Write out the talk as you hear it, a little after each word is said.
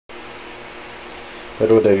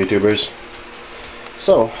Hello there, YouTubers.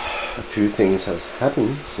 So, a few things has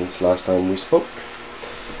happened since last time we spoke.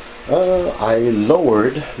 I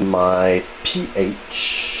lowered my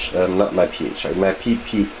pH, not my pH, my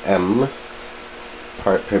ppm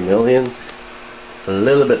part per million a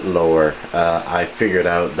little bit lower. I figured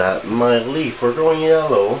out that my leaf were growing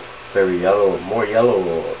yellow, very yellow, more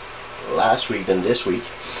yellow last week than this week.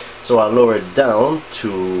 So I lowered down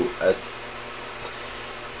to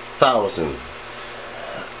 1,000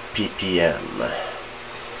 ppm,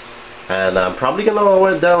 and I'm probably gonna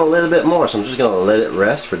lower it down a little bit more, so I'm just gonna let it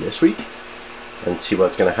rest for this week and see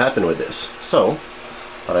what's gonna happen with this. So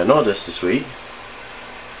what I noticed this week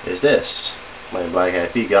is this: my black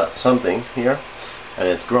eyed pea got something here, and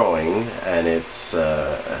it's growing, and it's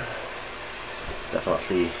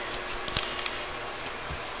definitely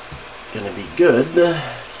gonna be good.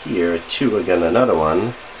 Here too, I got another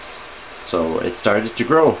one, so it started to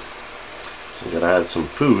grow. So I'm gonna add some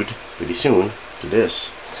food pretty soon to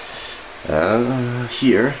this.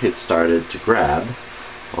 Here it started to grab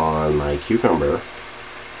on my cucumber,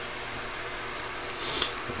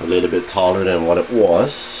 a little bit taller than what it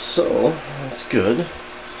was, so that's good.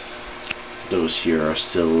 Those here are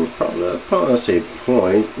still probably say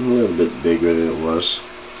point, a little bit bigger than it was.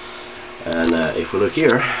 And if we look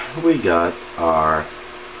here, we got our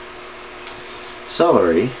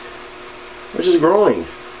celery, which is growing,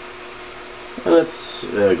 and it's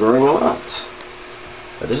growing a lot.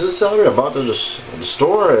 This is celery I bought at the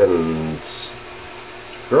store, and it's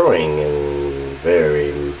growing and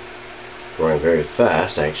growing very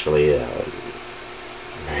fast. Actually, I'm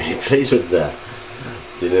really pleased with that.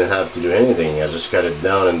 Didn't have to do anything. I just cut it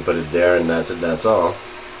down and put it there, and that's it. That's all.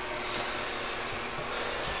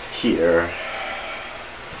 Here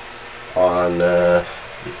on the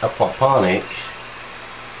Aeroponic,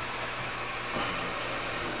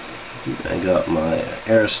 I got my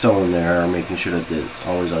air stone there, making sure that it's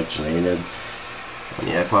always oxygenated on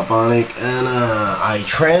the Aeroponic, and I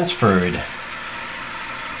transferred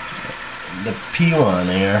the P1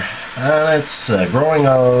 here, and it's growing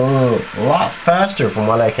a lot faster from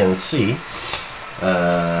what I can see.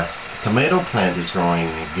 Tomato plant is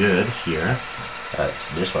growing good here. That's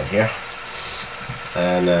this one here,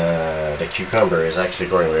 and the cucumber is actually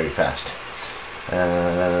growing very fast.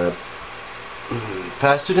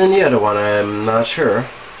 Faster than the other one, I'm not sure.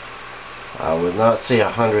 I would not say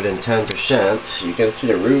 110%. You can see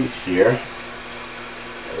the root here.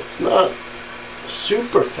 It's not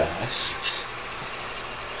super fast.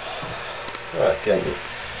 You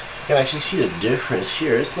can actually see the difference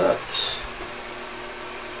here. It's not.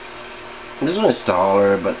 This one is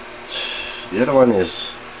taller, but the other one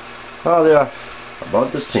is, oh, they are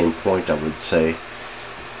about the same point, I would say.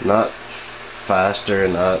 Not faster,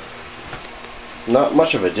 not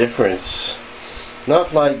much of a difference.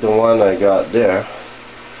 Not like the one I got there,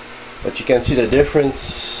 but you can see the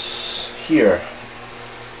difference here.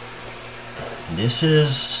 This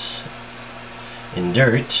is in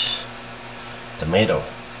dirt. Tomato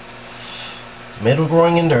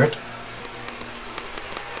growing in dirt.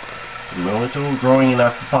 Tomato growing in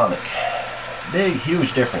aquaponic. Big,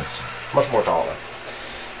 huge difference. Much more taller.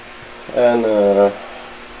 And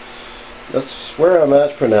that's where I'm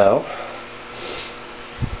at for now.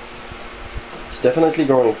 It's definitely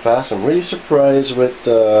growing fast. I'm really surprised with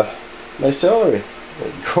my celery.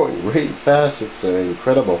 It's growing really fast. It's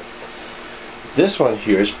incredible. This one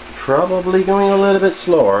here is probably going a little bit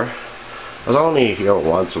slower. I was only here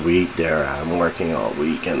once a week there. I'm working all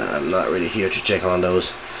week, and I'm not really here to check on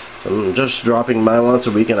those. So I'm just dropping by once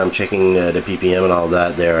a week, and I'm checking the ppm and all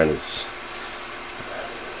that there, and it's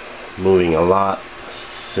moving a lot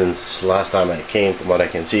since last time I came, from what I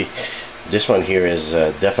can see. This one here is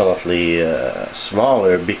definitely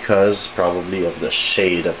smaller, because probably of the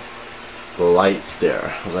shade of the lights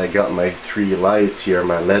there. I got my 3 lights here,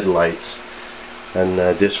 my LED lights, and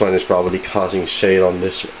this one is probably causing shade on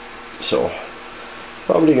this one. So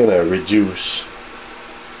probably gonna reduce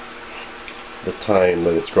the time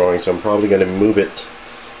that it's growing, so I'm probably gonna move it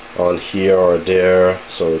on here or there,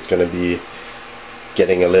 so it's gonna be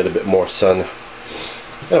getting a little bit more sun.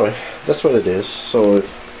 Anyway, that's what it is. So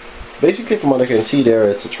basically, from what I can see there,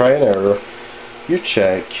 it's a try and error. You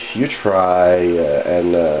check, you try,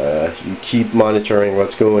 and you keep monitoring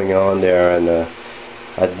what's going on there, and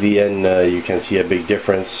at the end you can see a big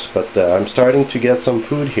difference. But I'm starting to get some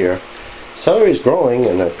food here. Celery is growing,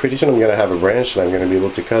 and pretty soon I'm going to have a branch that I'm going to be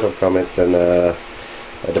able to cut up from it. And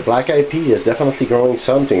the black eyed pea is definitely growing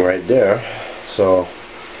something right there, so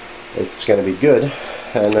it's going to be good.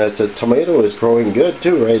 And the tomato is growing good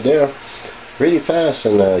too right there, really fast.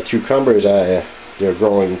 And cucumbers, they're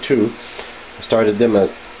growing too. I started them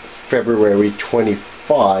at February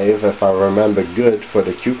 25, if I remember good, for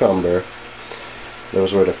the cucumber.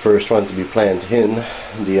 Those were the first ones to be planted in.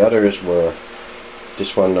 The others were,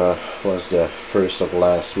 this one was the first of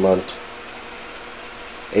last month,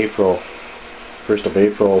 April, 1st of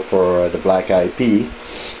April for the black-eyed pea.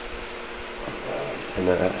 And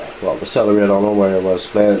well, the celery, I don't know where it was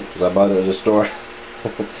planted because I bought it at the store.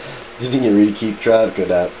 Didn't really keep track of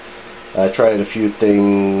that. I tried a few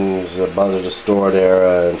things about the store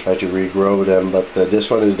there and tried to regrow them, but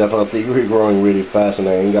this one is definitely regrowing really fast and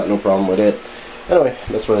I ain't got no problem with it. Anyway,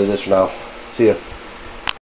 that's what it is for now. See ya.